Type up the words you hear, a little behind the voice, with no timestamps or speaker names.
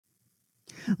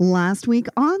Last week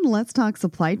on Let's Talk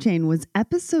Supply Chain was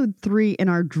episode 3 in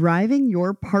our Driving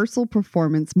Your Parcel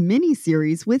Performance mini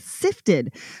series with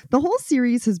Sifted. The whole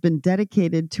series has been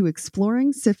dedicated to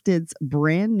exploring Sifted's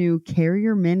brand new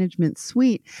carrier management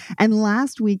suite. And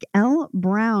last week, Elle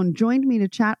Brown joined me to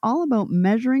chat all about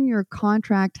measuring your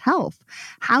contract health,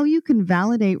 how you can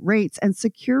validate rates and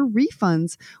secure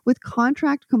refunds with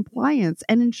contract compliance,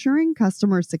 and ensuring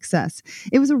customer success.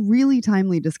 It was a really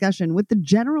timely discussion with the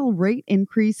general rate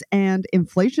increase and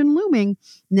inflation looming.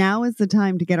 Now is the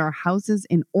time to get our houses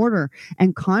in order,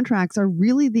 and contracts are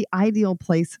really the ideal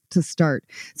place to start.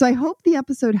 So I hope the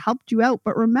episode helped you out,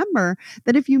 but remember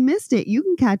that if you missed it, you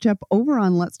can catch up over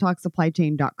on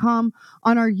letstalksupplychain.com,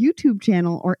 on our YouTube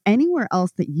channel, or anywhere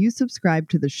else that you subscribe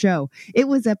to the show. It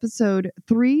was episode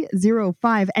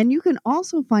 305, and you can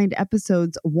also find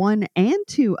episodes 1 and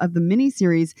 2 of the mini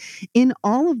series in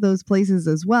all of those places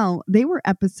as well. They were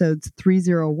episodes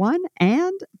 301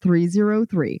 and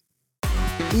 303.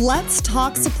 Let's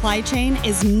Talk Supply Chain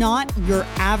is not your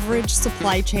average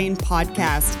supply chain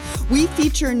podcast. We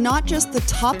feature not just the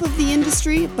top of the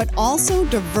industry, but also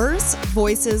diverse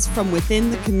voices from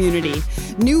within the community,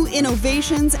 new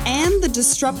innovations, and the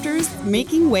disruptors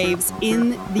making waves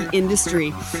in the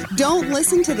industry. Don't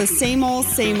listen to the same old,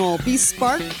 same old. Be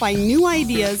sparked by new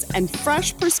ideas and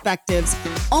fresh perspectives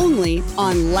only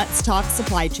on Let's Talk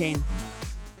Supply Chain.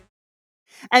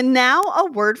 And now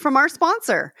a word from our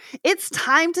sponsor. It's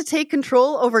time to take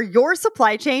control over your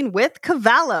supply chain with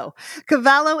Cavallo.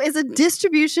 Cavallo is a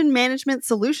distribution management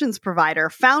solutions provider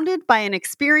founded by an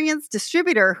experienced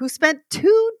distributor who spent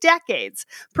 2 decades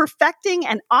perfecting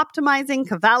and optimizing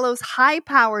Cavallo's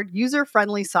high-powered,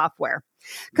 user-friendly software.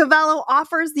 Cavallo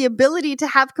offers the ability to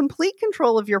have complete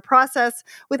control of your process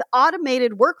with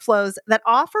automated workflows that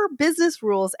offer business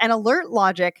rules and alert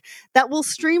logic that will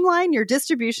streamline your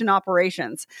distribution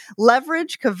operations.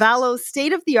 Leverage Cavallo's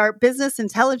state-of-the-art business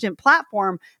intelligence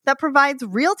platform that provides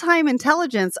real-time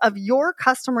intelligence of your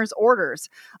customers' orders,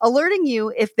 alerting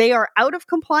you if they are out of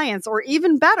compliance, or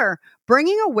even better,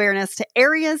 bringing awareness to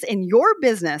areas in your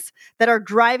business that are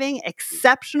driving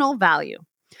exceptional value.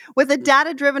 With a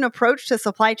data-driven approach to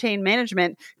supply chain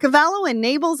management, Cavallo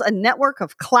enables a network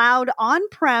of cloud,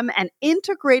 on-prem, and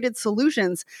integrated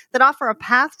solutions that offer a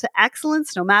path to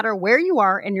excellence no matter where you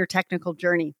are in your technical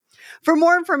journey. For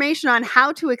more information on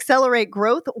how to accelerate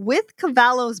growth with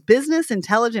Cavallo's business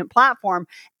intelligence platform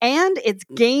and its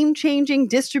game-changing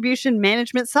distribution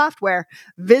management software,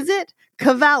 visit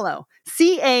Cavallo,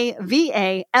 CAVALLO.com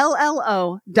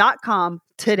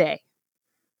today.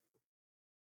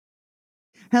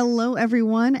 Hello,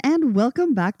 everyone, and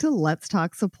welcome back to Let's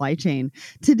Talk Supply Chain.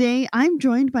 Today, I'm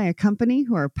joined by a company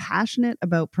who are passionate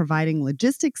about providing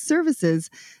logistics services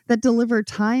that deliver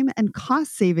time and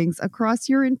cost savings across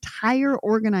your entire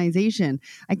organization.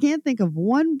 I can't think of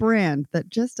one brand that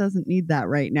just doesn't need that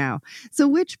right now. So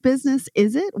which business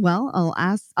is it? Well,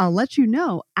 I'll let you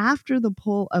know after the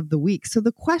poll of the week. So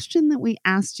the question that we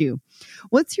asked you,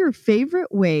 what's your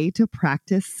favorite way to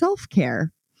practice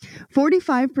self-care?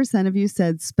 45% of you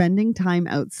said spending time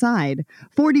outside,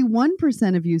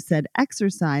 41% of you said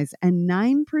exercise, and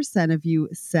 9% of you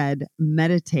said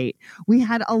meditate. We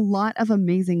had a lot of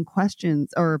amazing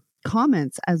questions or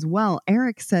comments as well.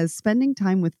 Eric says spending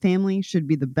time with family should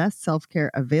be the best self-care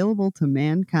available to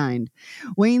mankind.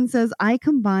 Wayne says I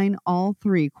combine all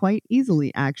three quite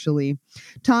easily, actually.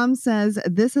 Tom says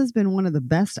this has been one of the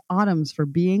best autumns for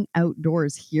being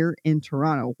outdoors here in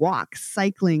Toronto. Walks,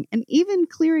 cycling, and even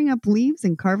clearing up leaves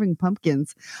and carving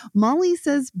pumpkins. Molly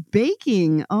says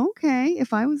baking. Okay,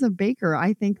 if I was a baker,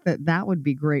 I think that would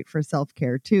be great for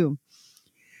self-care too.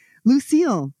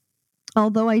 Lucille,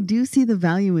 although I do see the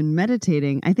value in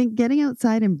meditating, I think getting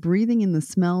outside and breathing in the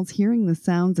smells, hearing the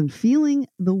sounds, and feeling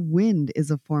the wind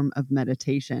is a form of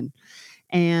meditation.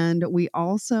 And we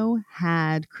also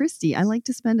had Christy. I like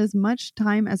to spend as much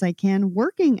time as I can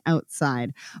working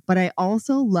outside, but I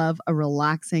also love a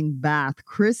relaxing bath.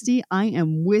 Christy, I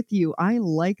am with you. I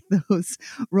like those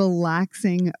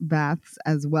relaxing baths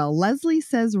as well. Leslie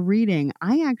says reading.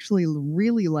 I actually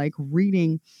really like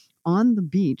reading on the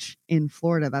beach in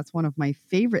Florida. That's one of my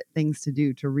favorite things to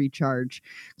do to recharge.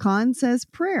 Con says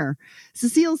prayer.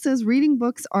 Cecile says reading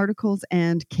books, articles,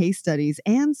 and case studies,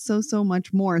 and so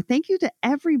much more. Thank you to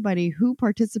everybody who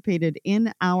participated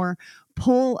in our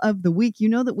poll of the week. You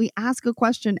know that we ask a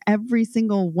question every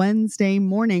single Wednesday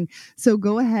morning. So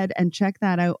go ahead and check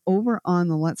that out over on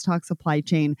the Let's Talk Supply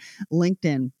Chain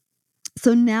LinkedIn.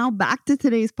 So now back to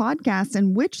today's podcast,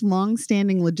 and which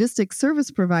long-standing logistics service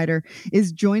provider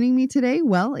is joining me today?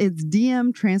 Well, it's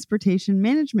DM Transportation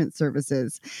Management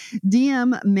Services.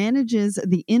 DM manages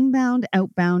the inbound,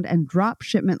 outbound, and drop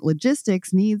shipment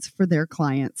logistics needs for their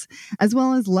clients. As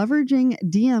well as leveraging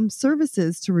DM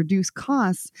services to reduce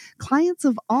costs, clients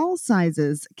of all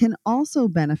sizes can also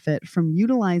benefit from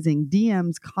utilizing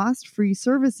DM's cost-free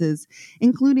services,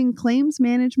 including claims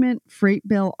management, freight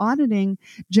bill auditing,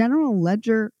 general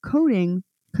ledger coding,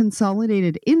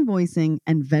 consolidated invoicing,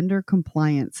 and vendor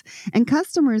compliance. And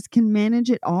customers can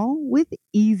manage it all with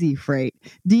Easy Freight,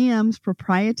 DM's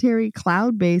proprietary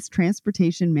cloud-based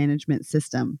transportation management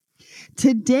system.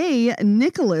 Today,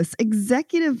 Nicholas,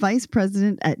 Executive Vice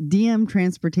President at DM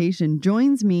Transportation,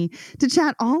 joins me to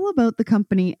chat all about the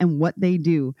company and what they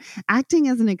do, acting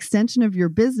as an extension of your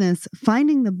business,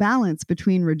 finding the balance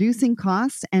between reducing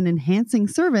costs and enhancing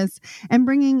service, and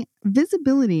bringing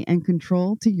visibility and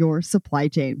control to your supply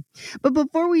chain. But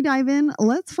before we dive in,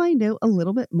 let's find out a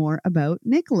little bit more about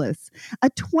Nicholas.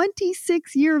 A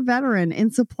 26-year veteran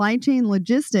in supply chain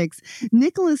logistics,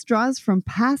 Nicholas draws from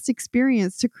past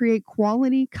experience to create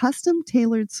quality,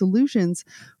 custom-tailored solutions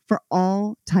for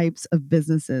all types of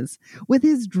businesses. With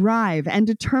his drive and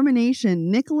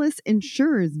determination, Nicholas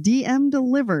ensures DM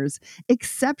delivers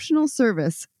exceptional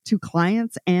service to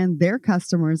clients and their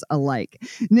customers alike.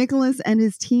 Nicholas and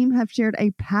his team have shared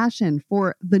a passion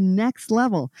for the next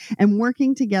level and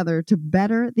working together to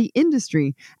better the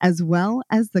industry as well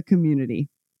as the community.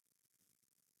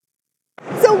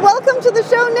 So welcome to the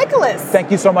show, Nicholas. Thank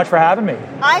you so much for having me.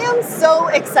 I am so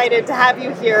excited to have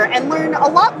you here and learn a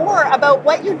lot more about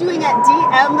what you're doing at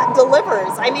DM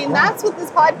Delivers. I mean, that's what this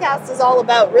podcast is all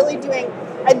about, really doing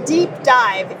a deep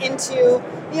dive into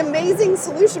the amazing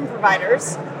solution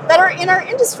providers that are in our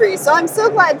industry. So I'm so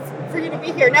glad for you to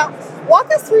be here. Now, walk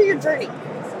us through your journey.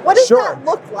 What does that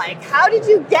look like? How did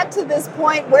you get to this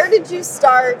point? Where did you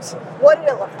start? What did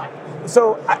it look like?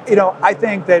 So, I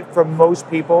think that for most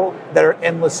people that are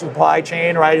in the supply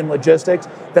chain, right, in logistics,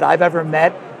 that I've ever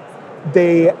met,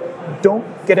 they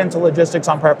don't get into logistics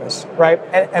on purpose, right?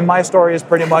 And my story is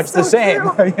pretty much the same,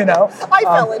 I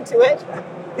fell into it.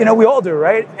 We all do,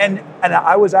 right? And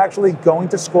I was actually going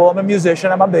to school. I'm a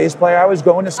musician. I'm a bass player. I was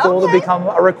going to school to become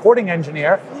a recording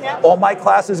engineer. Yeah. All my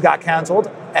classes got canceled,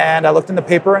 and I looked in the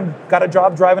paper and got a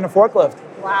job driving a forklift.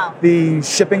 Wow. The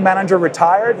shipping manager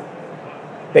retired.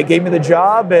 They gave me the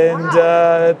job,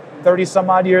 and 30 some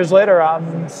odd years later,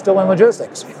 I'm still in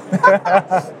logistics. But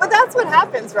that's what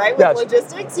happens, right? With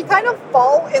logistics, you kind of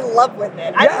fall in love with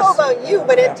it. I don't know about you,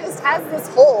 but it just has this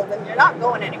hold, and you're not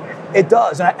going anywhere. It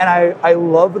does, and I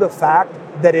love the fact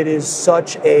that it is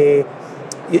such a,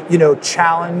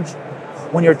 challenge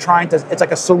when you're trying to. It's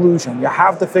like a solution. You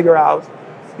have to figure out,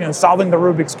 solving the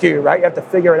Rubik's Cube, right? You have to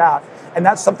figure it out. And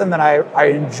that's something that I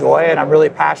enjoy and I'm really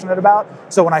passionate about.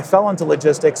 So when I fell into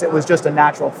logistics, it was just a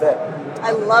natural fit.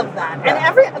 I love that.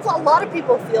 Yeah. And a lot of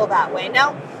people feel that way.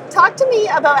 Now, talk to me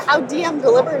about how DM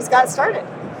Delivers got started.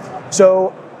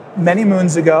 So many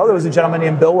moons ago, there was a gentleman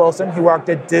named Bill Wilson. He worked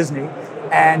at Disney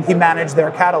and he managed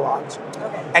their catalogs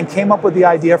and came up with the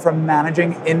idea for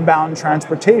managing inbound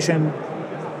transportation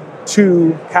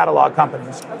to catalog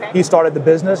companies. Okay. He started the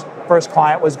business. First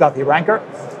client was Guthrie Ranker.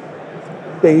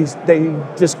 They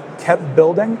just kept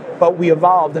building, but we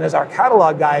evolved. And as our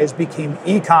catalog guys became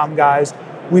e-com guys,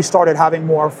 we started having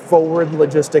more forward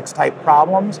logistics type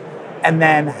problems and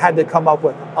then had to come up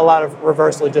with a lot of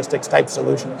reverse logistics type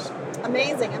solutions.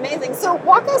 Amazing, amazing. So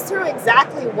walk us through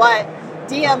exactly what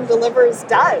DM Delivers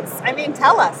does. I mean,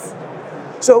 tell us.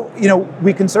 So,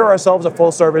 we consider ourselves a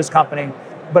full service company,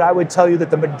 but I would tell you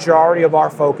that the majority of our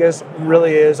focus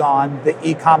really is on the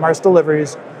e-commerce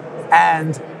deliveries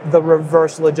and the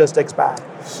reverse logistics back.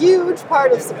 Huge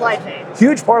part of supply chain.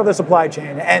 Huge part of the supply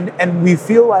chain. And we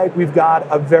feel like we've got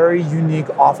a very unique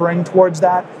offering towards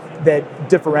that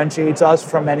differentiates us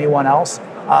from anyone else.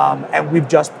 And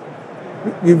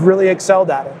we've really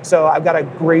excelled at it. So I've got a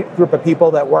great group of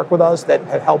people that work with us that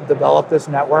have helped develop this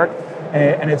network.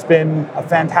 And it's been a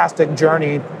fantastic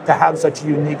journey to have such a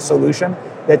unique solution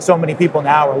that so many people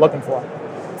now are looking for.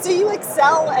 So you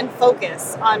excel and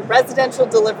focus on residential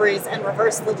deliveries and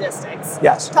reverse logistics.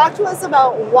 Yes. Talk to us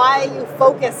about why you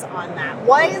focus on that.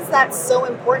 Why is that so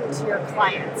important to your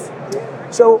clients?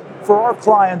 So for our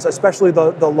clients, especially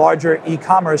the larger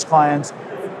e-commerce clients,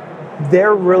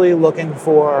 they're really looking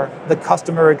for the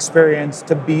customer experience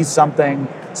to be something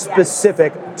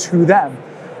specific to them.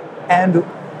 And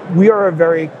we are a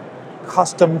very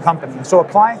custom company. So a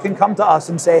client can come to us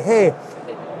and say, hey,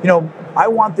 I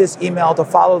want this email to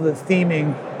follow the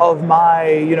theming of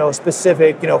my,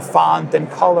 specific, font and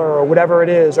color or whatever it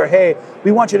is, or hey,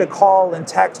 we want you to call and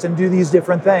text and do these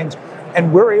different things.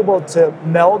 And we're able to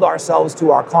meld ourselves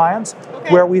to our clients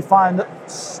where we find,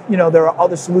 there are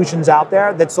other solutions out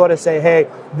there that sort of say, hey,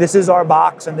 this is our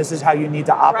box and this is how you need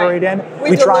to operate in.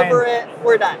 We deliver it,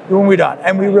 we're done. When we're done.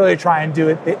 And we really try and do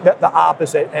it the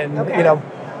opposite and,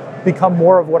 become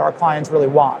more of what our clients really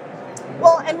want.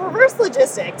 Well, and reverse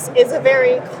logistics is a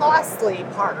very costly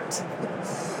part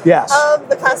yes. of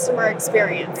the customer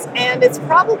experience. And it's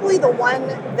probably the one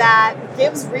that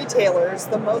gives retailers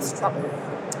the most trouble.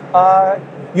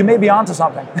 You may be onto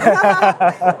something.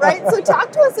 Right? So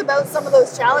talk to us about some of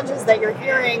those challenges that you're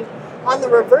hearing on the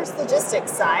reverse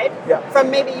logistics side from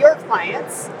maybe your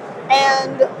clients,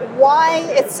 and why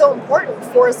it's so important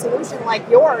for a solution like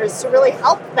yours to really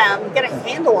help them get a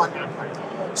handle on that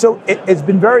part. So it's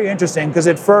been very interesting because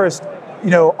at first,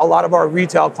 a lot of our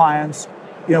retail clients,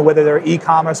 whether they're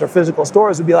e-commerce or physical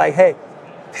stores, would be like, hey,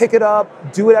 pick it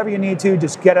up, do whatever you need to,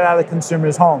 just get it out of the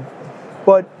consumer's home.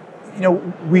 But,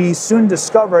 we soon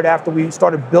discovered after we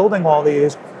started building all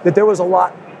these that there was a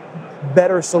lot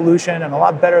better solution and a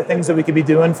lot better things that we could be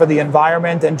doing for the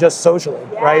environment and just socially,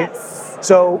 right?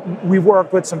 So we've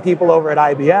worked with some people over at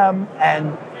IBM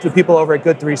and some people over at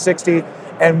Good 360,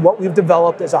 and what we've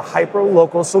developed is a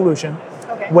hyper-local solution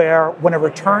where when a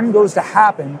return goes to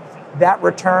happen, that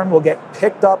return will get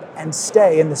picked up and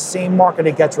stay in the same market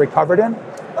it gets recovered in.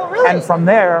 Oh, really? And from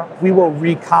there, we will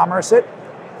re-commerce it.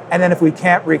 And then if we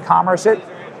can't re-commerce it,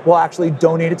 we'll actually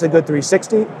donate it to Good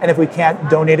 360. And if we can't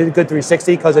donate it to Good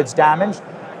 360 because it's damaged,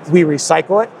 we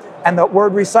recycle it. And the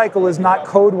word recycle is not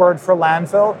code word for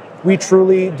landfill. We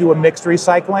truly do a mixed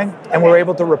recycling, and we're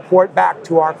able to report back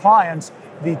to our clients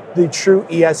the true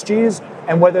ESGs,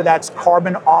 and whether that's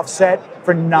carbon offset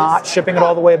for not shipping it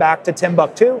all the way back to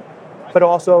Timbuktu, but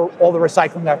also all the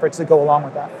recycling efforts that go along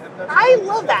with that. I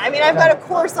love that. I mean, I've got a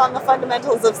course on the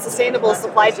fundamentals of sustainable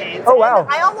supply chains. Oh, wow.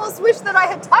 I almost wish that I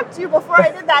had talked to you before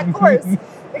I did that course,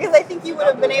 because I think you would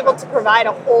have been able to provide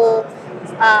a whole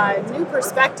new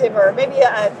perspective, or maybe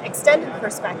an extended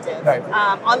perspective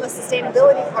on the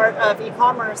sustainability part of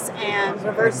e-commerce and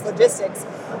reverse logistics.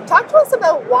 Talk to us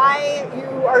about why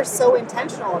you are so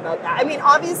intentional about that. I mean,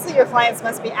 obviously your clients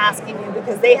must be asking you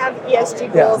because they have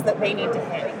ESG goals that they need to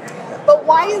hit. But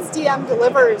why is DM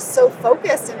Delivers so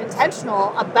focused and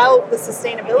intentional about the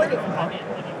sustainability component?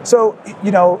 So,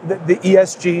 the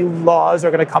ESG laws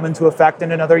are going to come into effect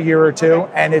in another year or two,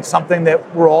 and it's something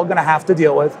that we're all going to have to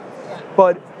deal with.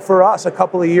 But for us, a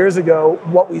couple of years ago,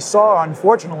 what we saw,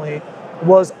 unfortunately,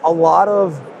 was a lot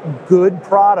of good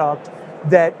product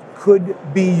that could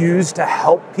be used to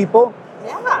help people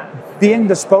being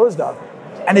disposed of.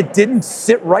 And it didn't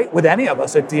sit right with any of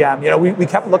us at DM. We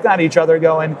kept looking at each other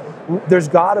going, there's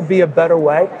got to be a better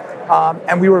way.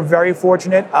 And we were very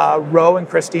fortunate. Ro and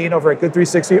Christine over at Good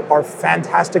 360 are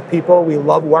fantastic people. We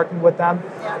love working with them.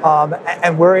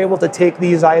 And we're able to take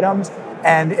these items,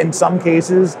 and in some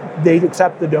cases, they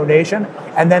accept the donation,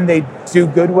 and then they do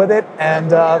good with it.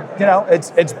 And,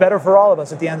 it's better for all of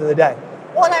us at the end of the day.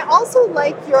 Well, and I also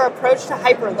like your approach to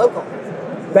hyper-local.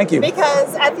 Thank you.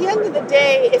 Because at the end of the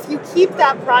day, if you keep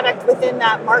that product within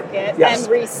that market and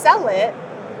resell it,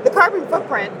 the carbon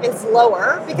footprint is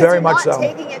lower because you're not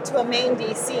taking it to a main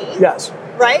DC. Yes.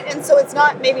 Right? And so it's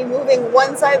not maybe moving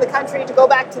one side of the country to go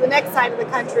back to the next side of the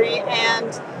country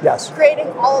and creating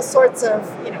all sorts of,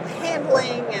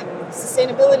 handling and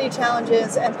sustainability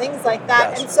challenges and things like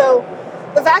that. And so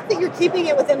the fact that you're keeping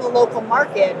it within the local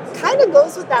market kind of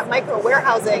goes with that micro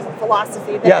warehousing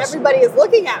philosophy that everybody is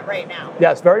looking at right now.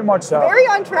 Yes, very much so. Very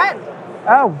on trend.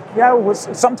 Oh, yeah,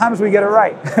 sometimes we get it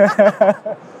right.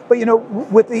 But,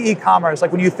 with the e-commerce,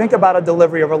 like when you think about a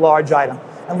delivery of a large item,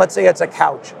 and let's say it's a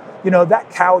couch, that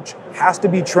couch has to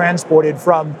be transported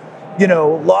from,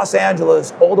 Los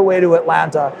Angeles all the way to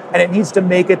Atlanta, and it needs to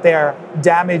make it there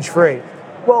damage-free.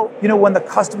 Well, when the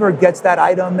customer gets that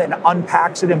item and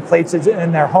unpacks it and places it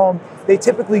in their home, they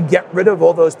typically get rid of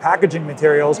all those packaging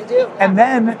materials. They do. And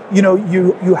then,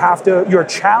 you're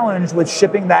challenged with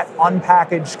shipping that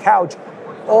unpackaged couch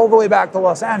all the way back to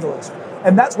Los Angeles.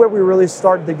 And that's where we really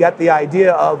started to get the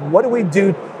idea of what do we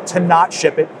do to not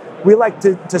ship it? We like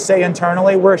to say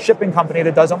internally, we're a shipping company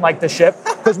that doesn't like to ship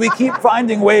because we keep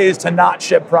finding ways to not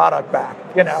ship product back,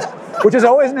 which is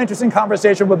always an interesting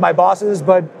conversation with my bosses,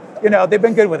 but they've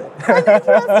been good with it. An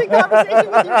interesting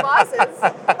conversation with your bosses.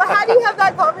 But how do you have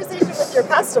that conversation with your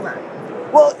customer?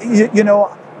 Well,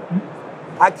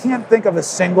 I can't think of a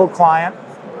single client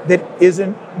that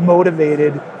isn't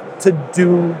motivated to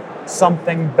do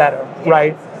something better,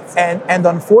 right? And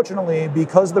unfortunately,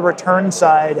 because the return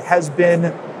side has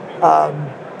been,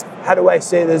 how do I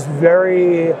say this,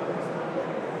 very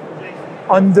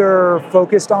under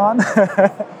focused on,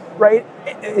 right?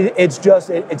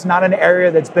 It's not an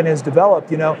area that's been as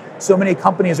developed. So many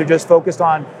companies are just focused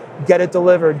on get it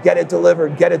delivered, get it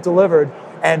delivered, get it delivered,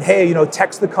 and hey,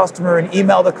 text the customer and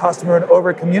email the customer and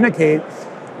over communicate.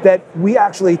 That we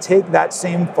actually take that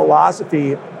same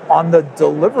philosophy on the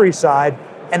delivery side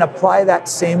and apply that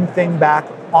same thing back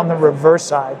on the reverse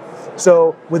side.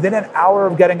 So within an hour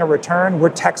of getting a return,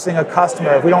 we're texting a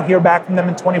customer. If we don't hear back from them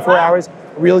in 24 hours,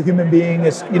 a real human being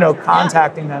is,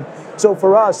 contacting them. So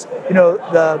for us, you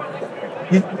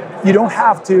don't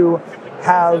have to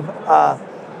have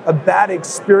a bad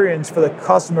experience for the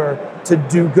customer to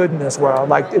do good in this world.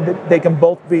 Like they can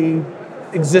both be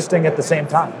existing at the same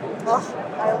time. Oh,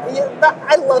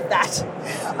 I love that.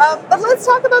 But let's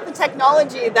talk about the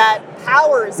technology that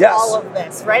powers all of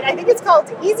this, right? I think it's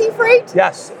called Easy Freight.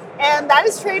 Yes. And that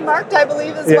is trademarked, I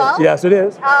believe, as well. Yes, it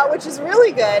is. Which is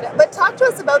really good. But talk to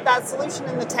us about that solution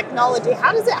and the technology.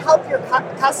 How does it help your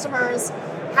customers?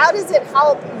 How does it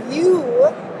help you,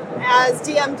 as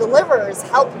DM Delivers,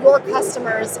 help your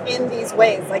customers in these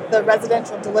ways, like the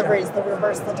residential deliveries, the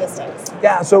reverse logistics?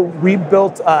 Yeah, so we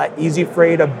built Easy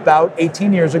Freight about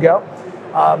 18 years ago.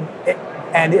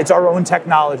 And it's our own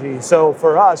technology. So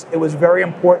for us, it was very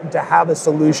important to have a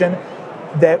solution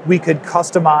that we could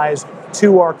customize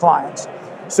to our clients.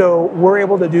 So we're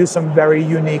able to do some very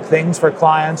unique things for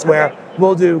clients where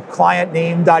we'll do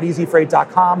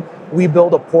clientname.easyfreight.com. We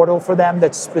build a portal for them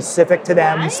that's specific to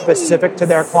them, specific to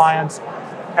their clients.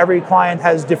 Every client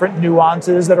has different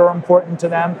nuances that are important to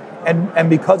them. And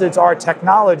because it's our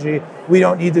technology, we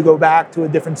don't need to go back to a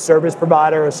different service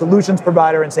provider or solutions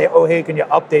provider and say, oh, hey, can you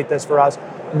update this for us?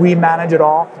 We manage it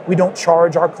all. We don't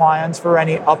charge our clients for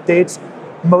any updates.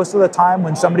 Most of the time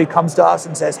when somebody comes to us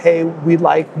and says, hey, we'd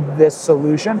like this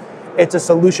solution, it's a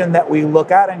solution that we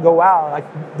look at and go, wow,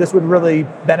 like this would really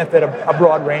benefit a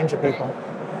broad range of people.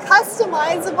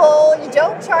 Customizable, you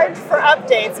don't charge for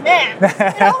updates. Man,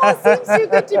 it almost seems too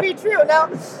good to be true. Now,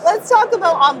 let's talk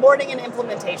about onboarding and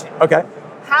implementation. Okay.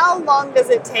 How long does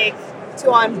it take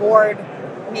to onboard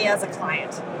me as a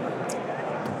client?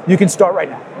 You can start right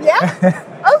now. Yeah?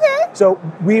 Okay. So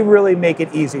we really make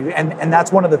it easy, and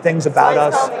that's one of the things about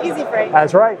us. It's called Easy Freight.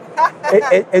 That's right.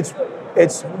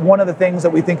 It's one of the things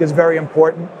that we think is very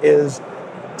important is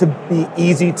to be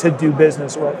easy to do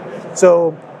business with.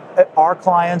 So our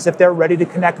clients, if they're ready to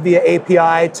connect via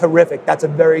API, terrific. That's a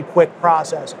very quick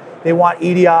process. They want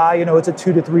EDI, it's a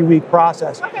 2 to 3 week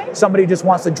process. Okay. Somebody just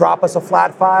wants to drop us a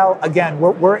flat file. Again,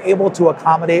 we're able to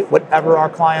accommodate whatever our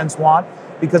clients want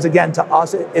because, again, to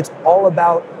us, it's all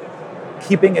about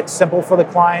keeping it simple for the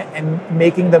client and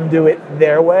making them do it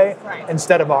their way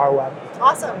instead of our way.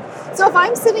 Awesome. So if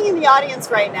I'm sitting in the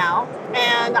audience right now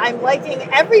and I'm liking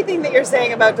everything that you're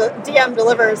saying about DM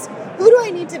Delivers, who do I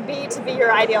need to be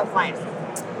your ideal client?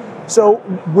 So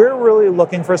we're really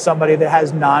looking for somebody that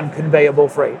has non-conveyable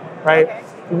freight, right? Okay.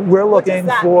 We're looking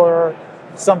for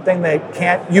something that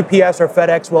UPS or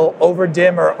FedEx will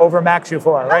overdim or overmax you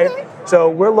for, right? Okay. So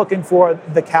we're looking for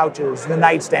the couches, the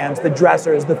nightstands, the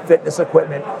dressers, the fitness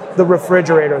equipment, the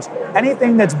refrigerators,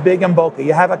 anything that's big and bulky.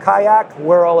 You have a kayak,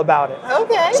 we're all about it.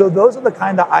 Okay. So those are the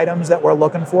kind of items that we're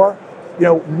looking for.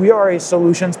 We are a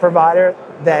solutions provider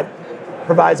that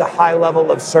provides a high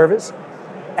level of service.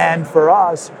 And for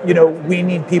us, we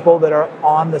need people that are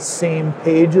on the same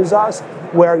page as us,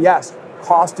 where yes,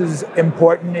 cost is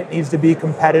important, it needs to be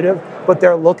competitive, but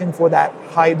they're looking for that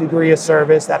high degree of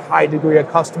service, that high degree of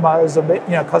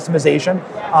customization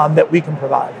that we can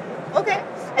provide. Okay.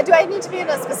 And do I need to be in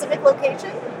a specific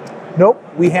location? Nope,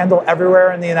 we handle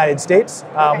everywhere in the United States.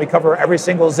 We cover every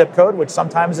single zip code, which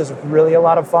sometimes is really a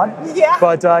lot of fun. Yeah.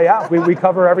 But we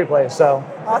cover every place. So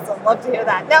awesome, love to hear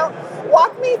that. Now,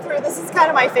 walk me through, this is kind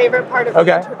of my favorite part of the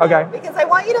interview. Okay. Because I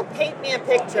want you to paint me a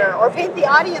picture or paint the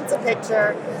audience a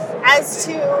picture as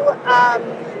to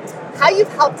how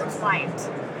you've helped a client.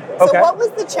 So what was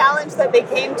the challenge that they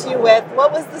came to you with?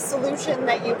 What was the solution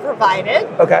that you provided?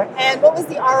 Okay. And what was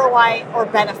the ROI or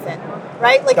benefit,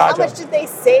 right? Like Gotcha. How much did they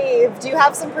save? Do you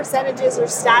have some percentages or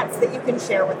stats that you can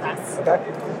share with us? Okay.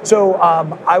 So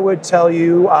I would tell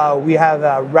you we have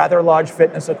a rather large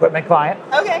fitness equipment client.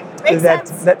 Okay, makes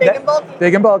sense. Big and bulky.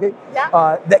 Big and bulky.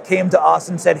 Yeah. That came to us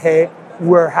and said, hey,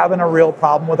 we're having a real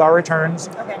problem with our returns.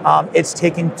 Okay. It's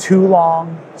taking too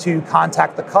long to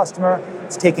contact the customer.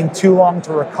 It's taking too long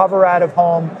to recover out of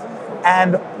home.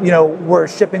 And, we're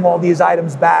shipping all these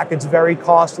items back. It's very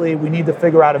costly. We need to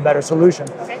figure out a better solution.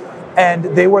 Okay. and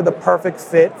they were the perfect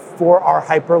fit for our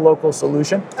hyper-local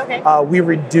solution. Okay. We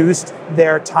reduced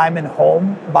their time in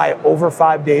home by over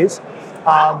 5 days.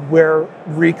 We're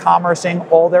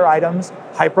re-commercing all their items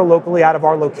hyper-locally out of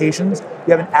our locations.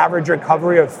 We have an average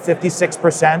recovery of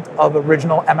 56% of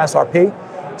original MSRP.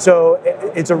 So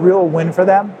it's a real win for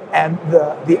them. And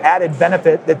the added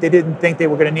benefit that they didn't think they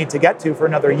were going to need to get to for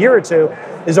another year or two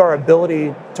is our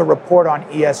ability to report on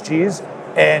ESGs.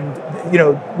 And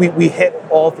we hit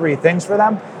all three things for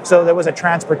them. So there was a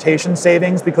transportation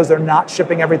savings because they're not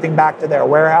shipping everything back to their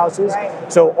warehouses.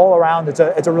 Right. So all around, it's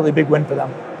a really big win for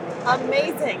them.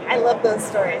 Amazing. I love those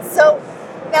stories. So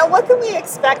now what can we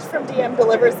expect from DM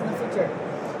Delivers in the future?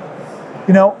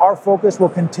 Our focus will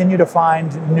continue to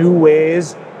find new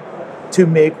ways to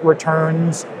make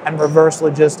returns and reverse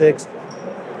logistics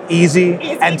easy.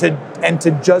 and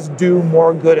to just do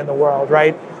more good in the world,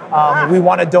 right? We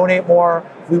want to donate more.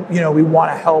 We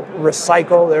want to help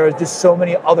recycle. There are just so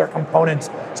many other components.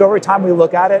 So every time we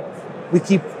look at it, we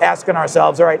keep asking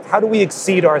ourselves, all right, how do we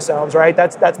exceed ourselves, right?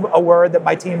 That's a word that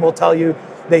my team will tell you.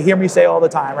 They hear me say all the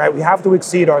time, right? We have to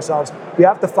exceed ourselves. We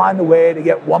have to find a way to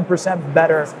get 1%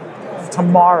 better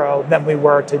tomorrow than we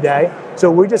were today.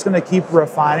 So we're just going to keep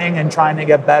refining and trying to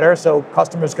get better so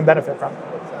customers can benefit from it.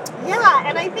 Yeah,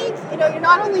 and I think, you're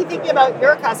not only thinking about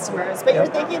your customers, but you're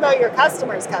thinking about your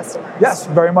customers' customers. Yes,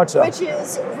 very much so. Which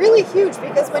is really huge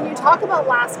because when you talk about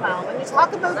last mile, when you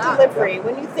talk about delivery,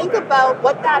 when you think about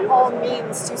what that all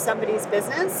means to somebody's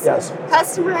business, yes,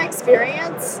 customer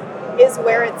experience is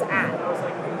where it's at.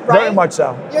 Right? Very much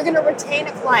so. You're going to retain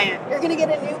a client. You're going to get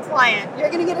a new client.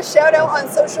 You're going to get a shout out on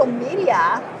social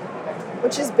media,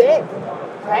 which is big,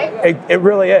 right? It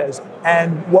really is.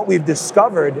 And what we've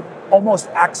discovered almost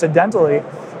accidentally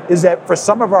is that for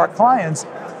some of our clients,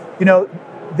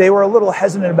 they were a little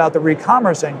hesitant about the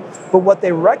re-commercing, but what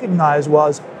they recognized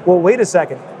was, well, wait a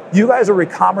second, you guys are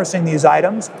re-commercing these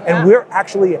items and we're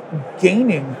actually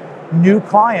gaining new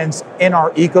clients in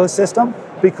our ecosystem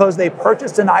because they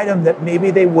purchased an item that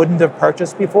maybe they wouldn't have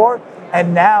purchased before,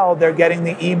 and now they're getting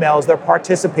the emails, they're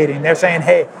participating, they're saying,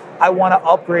 hey, I want to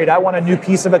upgrade, I want a new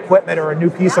piece of equipment or a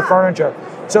new piece of furniture.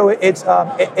 So it's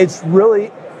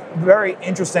really very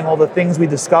interesting, all the things we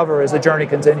discover as the journey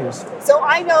continues. So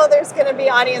I know there's going to be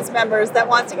audience members that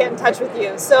want to get in touch with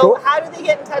you. So cool. How do they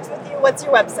get in touch with you? What's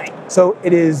your website? So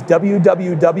it is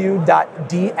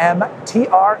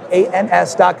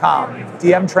www.dmtrans.com,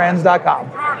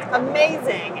 dmtrans.com.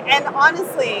 Amazing. And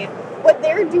honestly, what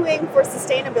they're doing for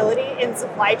sustainability in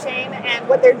supply chain and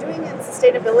what they're doing in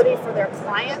sustainability for their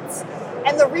clients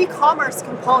and the re-commerce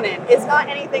component is not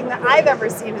anything that I've ever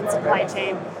seen in supply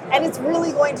chain. And it's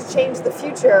really going to change the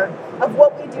future of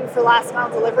what we do for last mile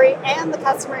delivery and the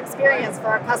customer experience for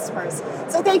our customers.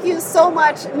 So thank you so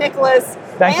much, Nicholas.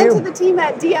 Thank you. And to the team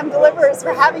at DM Delivers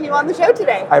for having you on the show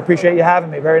today. I appreciate you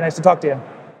having me. Very nice to talk to you.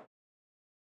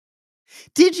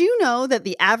 Did you know that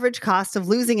the average cost of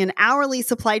losing an hourly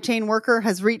supply chain worker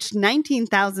has reached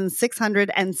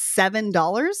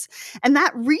 $19,607? And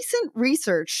that recent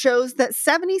research shows that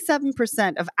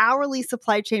 77% of hourly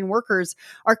supply chain workers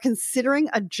are considering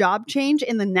a job change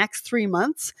in the next 3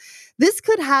 months. This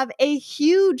could have a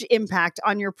huge impact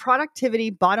on your productivity,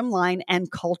 bottom line, and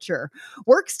culture.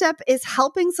 WorkStep is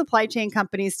helping supply chain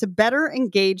companies to better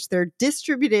engage their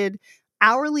distributed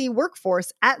hourly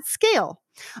workforce at scale.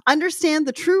 Understand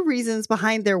the true reasons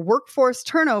behind their workforce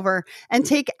turnover and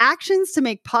take actions to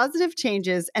make positive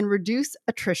changes and reduce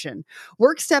attrition.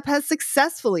 WorkStep has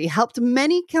successfully helped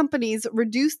many companies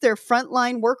reduce their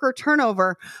frontline worker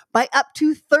turnover by up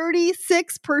to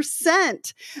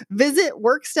 36%. Visit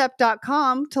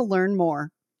workstep.com to learn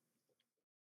more.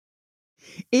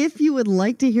 If you would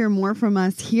like to hear more from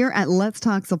us here at Let's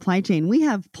Talk Supply Chain, we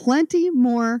have plenty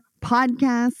more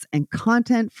podcasts and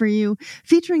content for you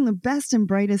featuring the best and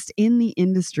brightest in the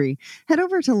industry. Head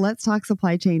over to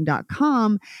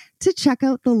letstalksupplychain.com to check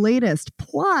out the latest.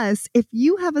 Plus, if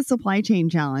you have a supply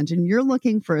chain challenge and you're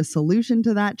looking for a solution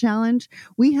to that challenge,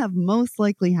 we have most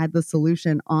likely had the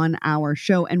solution on our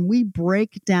show, and we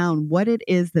break down what it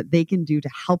is that they can do to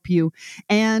help you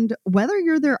and whether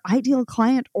you're their ideal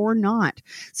client or not.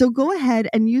 So go ahead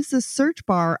and use the search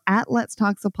bar at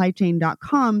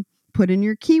letstalksupplychain.com. Put in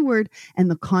your keyword and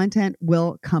the content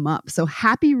will come up. So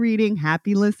happy reading,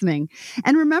 happy listening.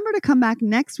 And remember to come back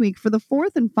next week for the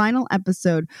fourth and final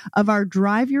episode of our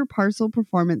Drive Your Parcel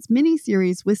Performance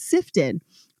mini-series with Sifted.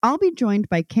 I'll be joined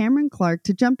by Cameron Clark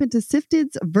to jump into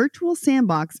Sifted's virtual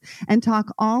sandbox and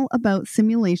talk all about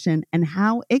simulation and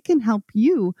how it can help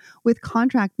you with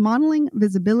contract modeling,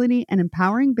 visibility, and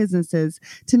empowering businesses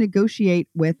to negotiate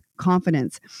with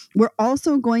confidence. We're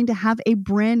also going to have a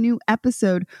brand new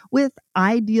episode with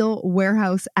Ideal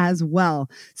Warehouse as well.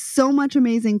 So much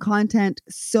amazing content,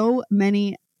 so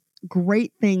many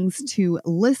great things to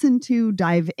listen to,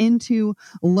 dive into,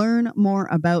 learn more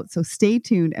about. So stay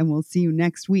tuned and we'll see you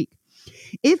next week.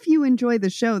 If you enjoy the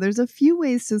show, there's a few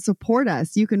ways to support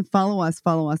us. You can follow us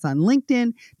on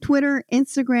LinkedIn, Twitter,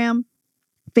 Instagram,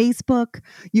 Facebook.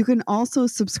 You can also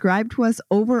subscribe to us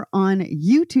over on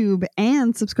YouTube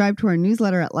and subscribe to our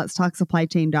newsletter at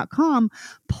letstalksupplychain.com.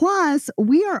 Plus,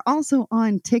 we are also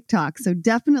on TikTok. So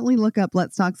definitely look up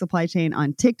Let's Talk Supply Chain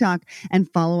on TikTok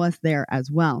and follow us there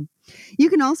as well. You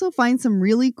can also find some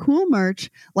really cool merch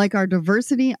like our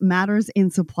Diversity Matters in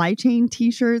Supply Chain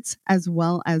t-shirts, as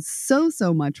well as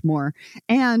so much more.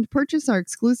 And purchase our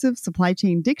exclusive supply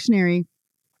chain dictionary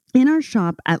in our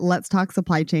shop at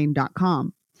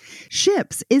letstalksupplychain.com.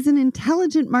 Ships is an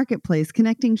intelligent marketplace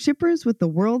connecting shippers with the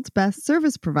world's best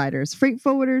service providers, freight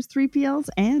forwarders, 3PLs,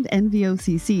 and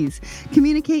NVOCCs.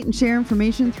 Communicate and share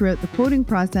information throughout the quoting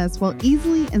process while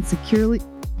easily and securely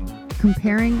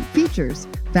comparing features,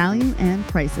 value, and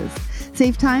prices.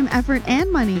 Save time, effort,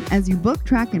 and money as you book,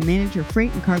 track, and manage your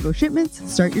freight and cargo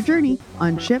shipments. Start your journey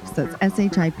on ships, that's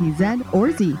SHIPZ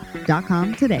or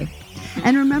Z.com today.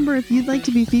 And remember, if you'd like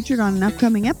to be featured on an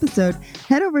upcoming episode,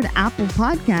 head over to Apple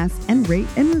Podcasts and rate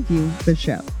and review the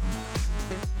show.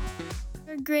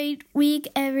 Have a great week,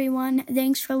 everyone.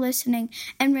 Thanks for listening.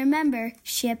 And remember,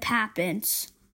 ship happens.